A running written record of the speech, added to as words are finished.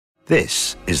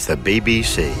This is the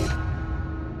BBC.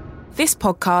 This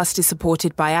podcast is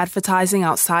supported by advertising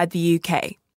outside the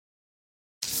UK.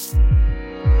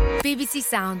 BBC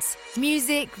Sounds.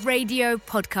 Music, radio,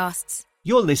 podcasts.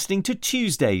 You're listening to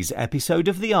Tuesday's episode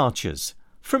of The Archers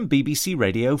from BBC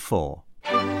Radio 4.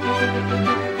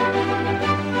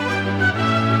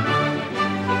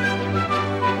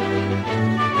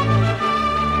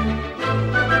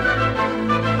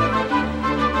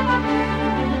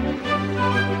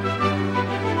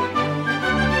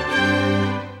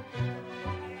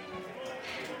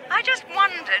 I just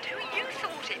wondered who you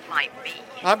thought it might be.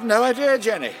 I've no idea,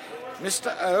 Jenny.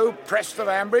 Mr. O, Prest of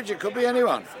Ambridge, it could be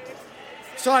anyone.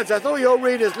 Besides, I thought your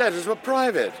readers' letters were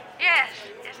private. Yes,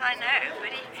 I know,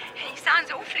 but he sounds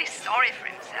awfully sorry for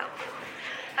himself.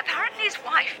 Apparently his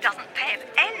wife doesn't pay him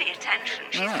any attention.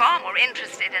 She's far more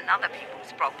interested in other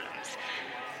people's problems.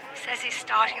 He says he's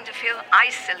starting to feel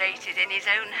isolated in his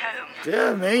own home.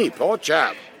 Dear me, poor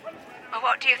chap. Well,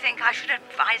 what do you think I should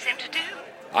advise him to do?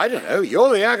 I don't know,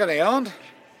 you're the agony aunt.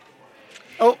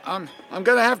 Oh, I'm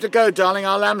going to have to go, darling.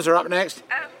 Our lambs are up next.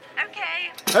 Oh, OK.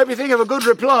 Hope you think of a good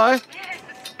reply.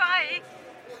 Yes,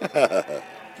 bye.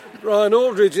 Brian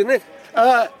Aldridge, isn't it?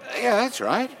 Yeah, that's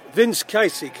right. Vince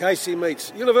Casey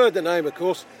Meats. You'll have heard the name, of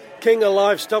course. King of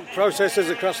livestock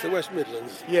processors across the West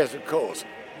Midlands. Yes, of course.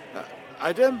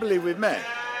 I don't believe we've met.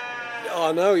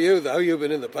 I know you, though. You've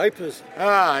been in the papers.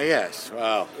 Ah, yes,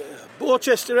 well.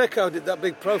 Borchester Echo did that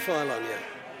big profile on you.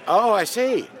 Oh, I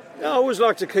see. I always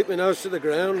like to keep my nose to the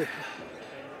ground.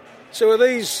 So are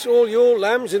these all your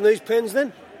lambs in these pens,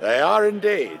 then? They are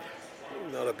indeed.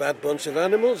 Not a bad bunch of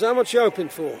animals. How much you hoping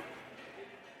for?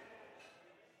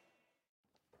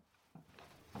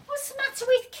 What's the matter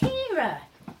with Kira?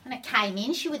 When I came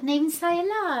in, she wouldn't even say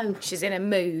hello. She's in a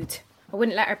mood. I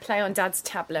wouldn't let her play on Dad's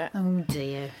tablet. Oh,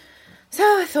 dear. So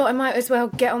I thought I might as well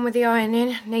get on with the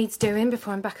ironing. Needs doing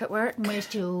before I'm back at work. Where's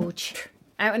George?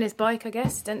 Out on his bike, I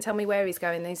guess. Don't tell me where he's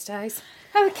going these days.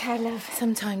 OK, love.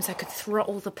 Sometimes I could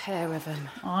throttle the pair of them.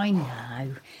 I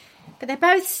know. But they're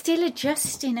both still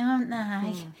adjusting, aren't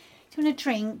they? Do you want a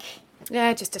drink?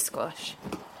 Yeah, just a squash.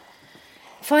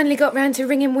 Finally got round to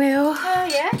ringing Will. Oh,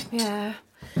 yeah? Yeah.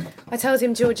 I told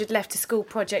him George had left a school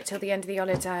project till the end of the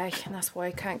holiday, and that's why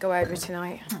he can't go over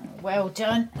tonight. Oh, well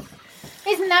done.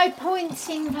 Isn't no point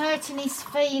in hurting his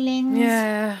feelings.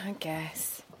 Yeah, I guess.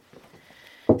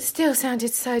 Still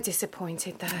sounded so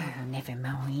disappointed, though. Oh, never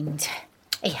mind.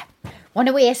 Here, want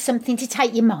to hear something to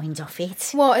take your mind off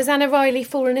it? What, has Anna Riley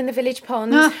fallen in the village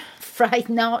pond? Oh, afraid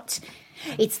not.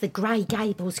 It's the Grey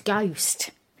Gables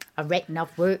ghost. I reckon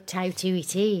I've worked out who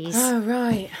it is. Oh,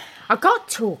 right. I got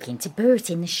talking to Bert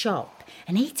in the shop,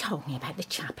 and he told me about the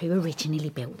chap who originally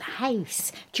built the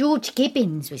house. George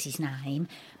Gibbons was his name.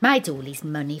 Made all his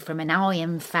money from an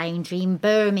iron foundry in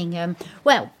Birmingham.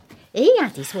 Well, he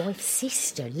had his wife's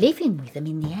sister living with him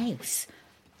in the house.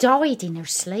 Died in her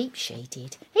sleep, she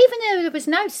did, even though there was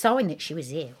no sign that she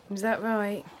was ill. Is that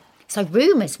right? So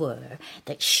rumours were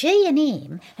that she and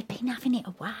him had been having it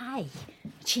away.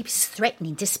 She was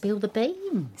threatening to spill the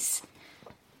beans.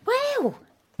 Well,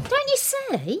 don't you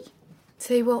see?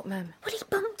 See what, Mum? Well, he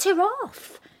bumped her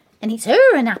off. And it's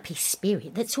her unhappy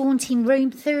spirit that's haunting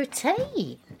room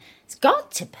 13. It's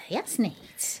got to be, hasn't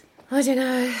it? I don't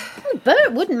know. Well,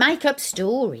 Bert wouldn't make up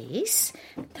stories.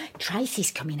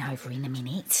 Tracy's coming over in a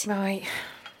minute. Right.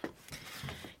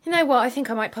 You know what? I think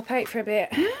I might pop out for a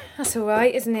bit. That's all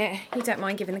right, isn't it? You don't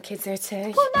mind giving the kids their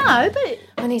tea. Well, no, but...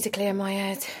 I need to clear my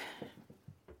head.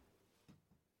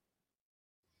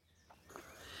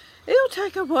 It'll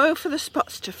take a while for the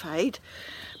spots to fade,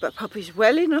 but Poppy's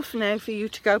well enough now for you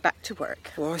to go back to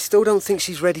work. Well, I still don't think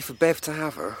she's ready for Bev to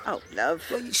have her. Oh, love.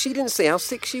 Well, she didn't see how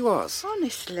sick she was.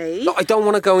 Honestly. Look, I don't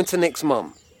want to go into Nick's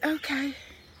mum. OK.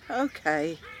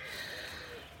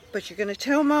 But you're going to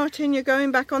tell Martin you're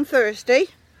going back on Thursday?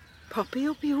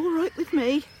 Poppy'll be all right with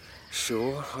me.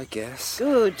 Sure, I guess.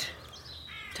 Good.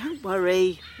 Don't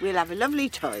worry. We'll have a lovely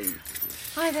time.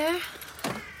 Hi there.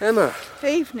 Emma.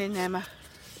 Evening, Emma.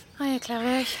 Hiya,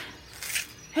 Clarrie.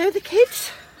 How are the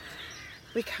kids?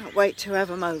 We can't wait to have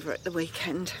them over at the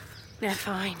weekend. They're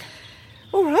fine.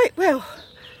 All right, well,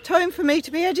 time for me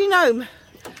to be heading home.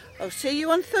 I'll see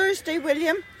you on Thursday,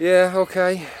 William. Yeah,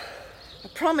 OK. I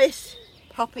promise.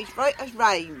 Poppy's right as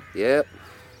rain. Yep.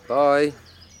 Bye.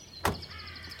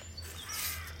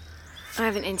 I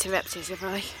haven't interrupted, have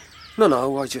I?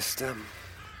 No, I just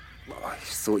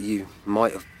thought you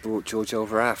might have brought George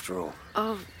over after all.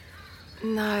 Oh,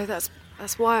 no, that's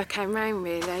why I came round,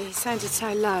 really. He sounded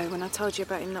so low when I told you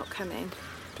about him not coming.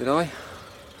 Did I?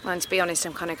 Well, and to be honest,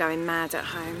 I'm kind of going mad at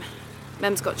home.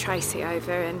 Mum's got Tracy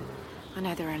over and I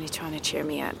know they're only trying to cheer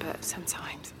me up, but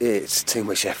sometimes... It's too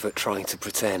much effort trying to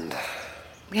pretend.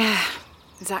 Yeah,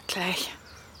 exactly.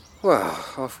 Well,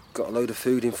 I've got a load of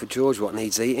food in for George what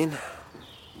needs eating.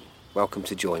 Welcome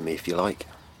to join me if you like.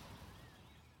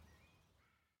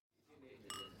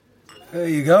 There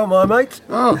you go, my mate.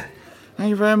 Oh, thank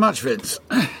you very much, Vince.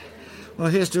 Well,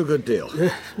 here's to a good deal.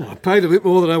 Yeah, I paid a bit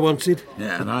more than I wanted.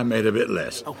 Yeah, and I made a bit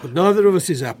less. Oh, but neither of us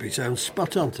is happy. Sounds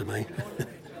spot on to me.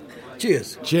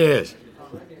 Cheers. Cheers.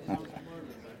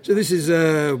 So this is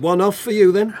a one-off for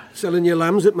you then? Selling your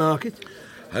lambs at market?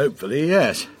 Hopefully,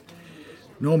 yes.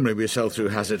 Normally we sell through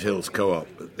Hassett Hills Co-op,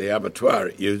 but the abattoir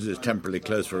it uses is temporarily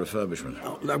closed for refurbishment.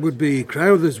 Oh, that would be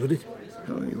Crowther's, would it?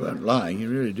 Oh, you weren't lying. You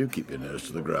really do keep your nose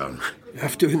to the ground. You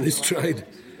have to in this trade.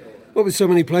 What with so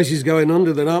many places going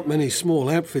under, there aren't many small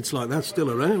outfits like that still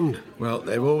around. Well,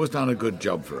 they've always done a good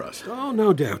job for us. Oh,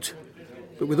 no doubt.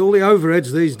 But with all the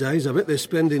overheads these days, I bet they're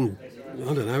spending,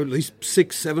 I don't know, at least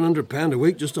 £600-700 a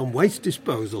week just on waste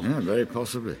disposal. Yeah, very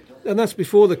possibly. And that's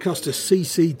before the cost of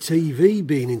CCTV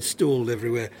being installed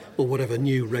everywhere, or whatever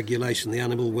new regulation the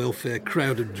animal welfare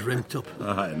crowd had dreamt up.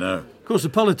 I know. Of course, the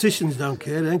politicians don't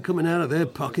care. They ain't coming out of their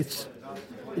pockets.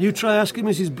 You try asking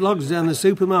Mrs. Bloggs down the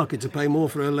supermarket to pay more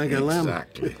for her leg of lamb.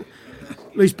 Exactly.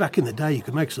 At least back in the day you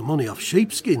could make some money off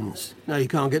sheepskins. Now you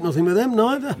can't get nothing with them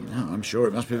neither. No, I'm sure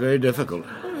it must be very difficult.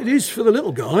 It is for the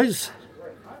little guys.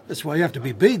 That's why you have to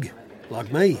be big,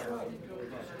 like me.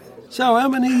 So how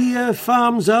many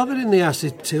farms are there in the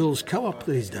Hassett Hills Co-op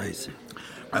these days?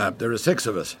 There are 6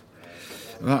 of us.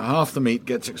 About half the meat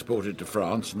gets exported to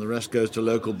France and the rest goes to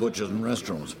local butchers and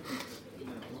restaurants.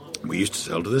 We used to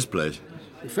sell to this place.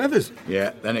 The feathers?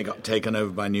 Yeah, then it got taken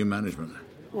over by new management.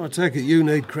 Well, I take it you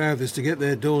need Crowthers to get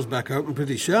their doors back open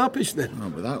pretty sharpish then. Well,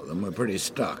 without them, we're pretty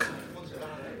stuck.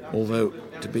 Although,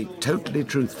 to be totally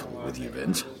truthful with you,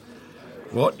 Vince,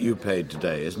 what you paid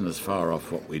today isn't as far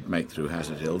off what we'd make through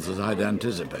Hassett Hills as I'd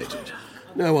anticipated.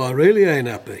 No, I really ain't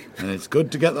happy. And it's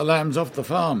good to get the lambs off the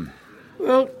farm.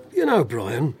 Well, you know,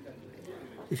 Brian,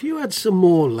 if you had some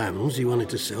more lambs you wanted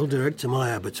to sell direct to my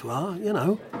abattoir, you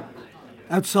know,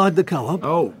 outside the co-op...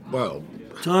 Oh, well...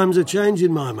 Times are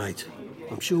changing, my mate.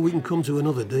 I'm sure we can come to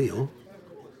another deal.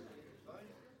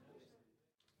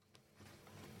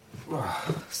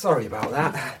 Oh, sorry about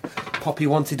that. Poppy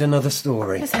wanted another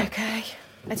story. It's okay.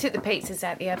 I took the pizzas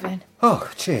out the oven.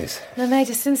 Oh, cheers. And I made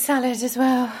us some salad as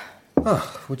well.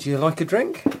 Oh, would you like a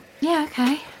drink? Yeah,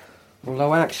 okay.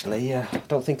 Although, actually, I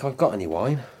don't think I've got any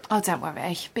wine. Oh, don't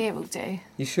worry. Beer will do.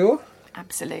 You sure?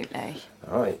 Absolutely.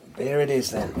 All right, beer it is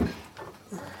then.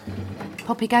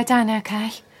 Poppy, go down,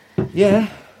 okay? Yeah.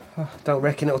 I don't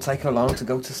reckon it'll take her long to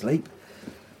go to sleep.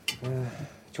 Do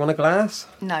you want a glass?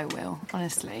 No, Will.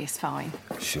 Honestly, it's fine.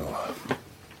 Sure.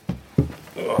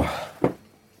 Oh.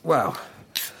 Well,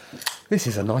 this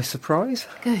is a nice surprise.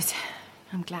 Good.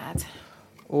 I'm glad.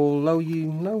 Although you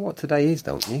know what today is,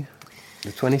 don't you?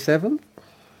 The 27th?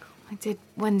 I did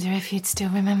wonder if you'd still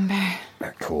remember.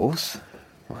 Of course.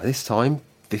 Well, this time,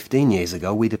 15 years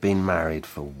ago, we'd have been married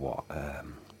for,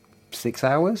 6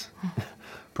 hours?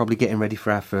 Probably getting ready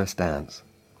for our first dance.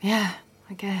 Yeah,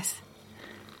 I guess.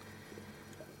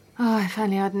 Oh, if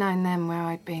only I'd known then where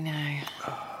I'd be now.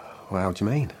 Well, how do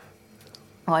you mean?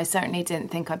 Well, I certainly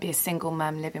didn't think I'd be a single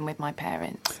mum living with my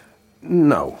parents.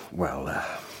 No, well,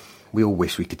 we all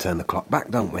wish we could turn the clock back,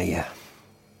 don't we?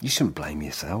 You shouldn't blame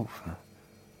yourself.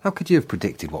 How could you have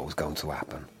predicted what was going to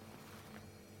happen?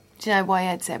 Do you know why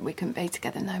Ed said we couldn't be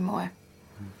together no more?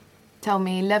 Told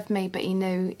me he loved me, but he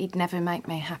knew he'd never make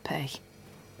me happy.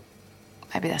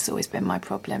 Maybe that's always been my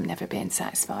problem, never being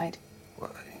satisfied.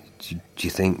 Well, do you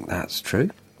think that's true?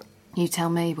 You tell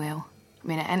me, Will. I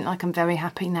mean, it ain't like I'm very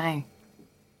happy now.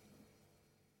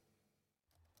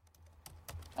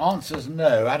 Answer's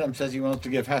no. Adam says he wants to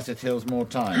give Hassett Hills more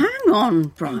time. Hang on,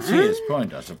 Brian. I see his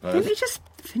point, I suppose. Let me just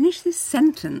finish this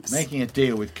sentence. Making a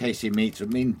deal with Casey Meats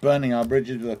would mean burning our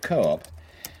bridges with a co-op.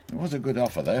 It was a good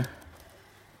offer, though.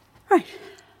 Right.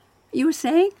 You were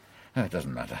saying? Oh, it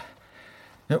doesn't matter.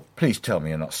 No, please tell me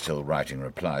you're not still writing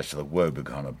replies to the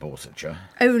woebegone of Borsetshire.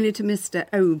 Only to Mr.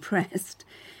 O. Prest.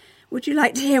 Would you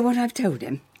like to hear what I've told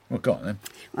him? Well, go on, then.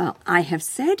 Well, I have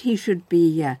said he should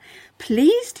be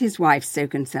pleased his wife's so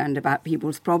concerned about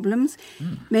people's problems.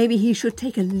 Maybe he should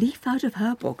take a leaf out of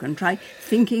her book and try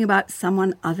thinking about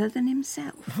someone other than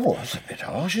himself. Oh, that's a bit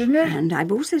harsh, isn't it? And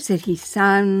I've also said he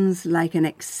sounds like an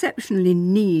exceptionally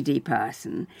needy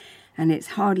person, and it's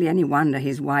hardly any wonder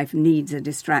his wife needs a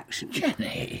distraction.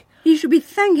 Jenny! He should be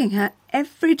thanking her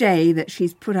every day that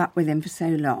she's put up with him for so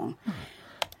long.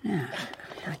 Now,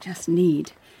 I just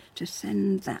need to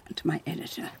send that to my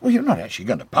editor. Well, you're not actually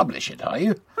going to publish it, are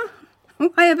you?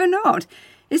 Why ever not?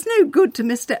 It's no good to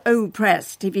Mr.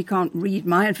 O'Prest if he can't read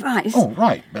my advice. Oh,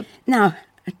 right, but... Now,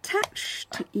 attached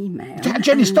to email...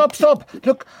 Jenny, stop.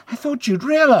 Look, I thought you'd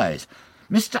realise.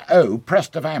 Mr.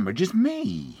 O'Prest of Ambridge is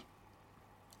me.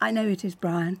 I know it is,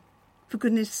 Brian. For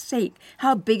goodness sake,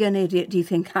 how big an idiot do you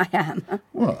think I am?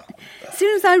 What? As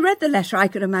soon as I read the letter, I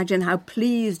could imagine how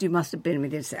pleased you must have been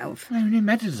with yourself. I only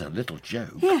meant it as a little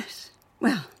joke. Yes,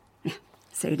 well,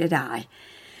 so did I.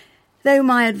 Though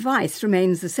my advice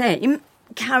remains the same,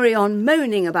 carry on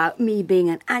moaning about me being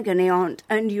an agony aunt,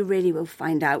 and you really will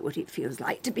find out what it feels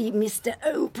like to be Mr.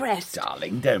 O'Prest.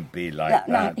 Darling, don't be like that.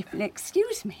 Now, if you'll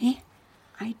excuse me,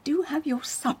 I do have your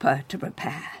supper to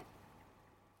prepare.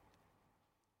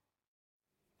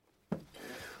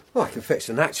 Well, I can fetch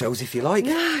the nachos if you like.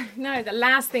 No, the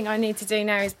last thing I need to do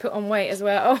now is put on weight as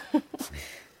well.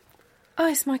 Oh,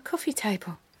 it's my coffee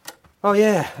table. Oh,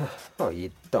 yeah. Oh,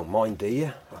 you don't mind, do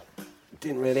you? I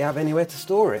didn't really have anywhere to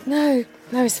store it. No,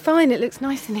 it's fine. It looks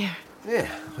nice in here.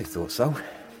 Yeah, I thought so.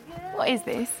 What is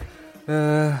this?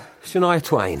 Shania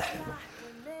Twain.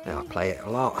 Yeah, I play it a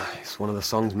lot. It's one of the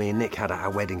songs me and Nick had at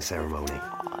our wedding ceremony.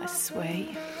 Oh,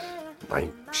 sweet.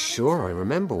 I'm sure I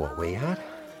remember what we had.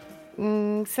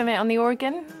 Something on the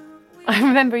organ. I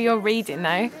remember your reading,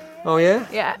 though. Oh, yeah?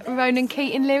 Yeah, Ronan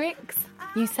Keating lyrics.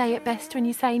 You say it best when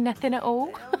you say nothing at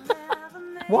all.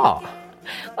 What?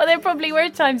 Well, there probably were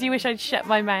times you wish I'd shut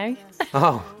my mouth.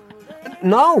 Oh.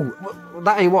 No,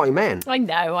 that ain't what he meant. I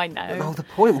know. No, the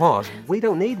point was, we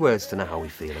don't need words to know how we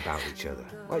feel about each other.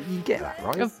 Well, you get that,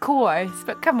 right? Of course,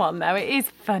 but come on, though, it is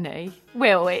funny.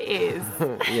 Will, it is.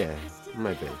 Yeah,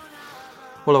 maybe.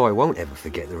 Although I won't ever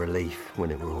forget the relief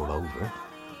when it were all over.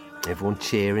 Everyone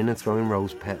cheering and throwing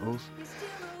rose petals,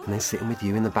 and then sitting with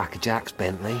you in the back of Jack's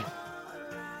Bentley.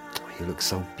 You look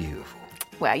so beautiful.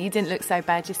 Well, you didn't look so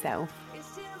bad yourself.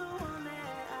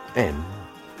 Em,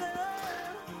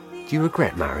 do you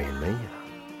regret marrying me?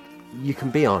 You can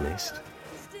be honest.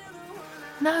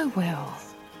 No, Will.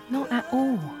 Not at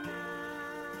all.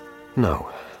 No.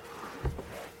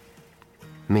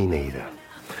 Me neither.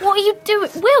 What are you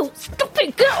doing? Will, stop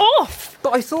it, get off!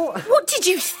 But I thought... What did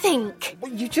you think?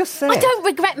 Well, you just said... I don't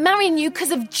regret marrying you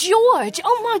because of George.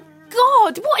 Oh my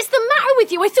God, what is the matter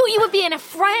with you? I thought you were being a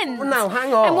friend. Well, now,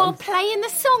 hang on. And while playing the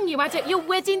song you had at your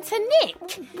wedding to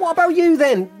Nick. What about you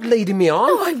then, leading me on?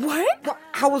 No, I weren't.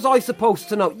 How was I supposed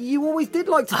to know? You always did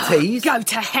like to tease. Go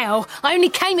to hell. I only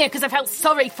came here because I felt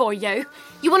sorry for you.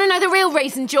 You want to know the real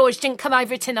reason George didn't come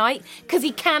over tonight? Because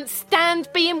he can't stand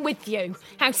being with you.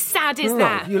 How sad is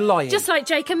that? You're lying. Just like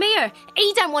Jake and Mia.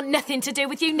 He don't want nothing to do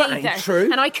with you neither. That ain't true.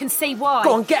 And I can see why.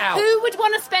 Go on, get out. Who would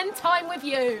want to spend time with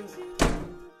you?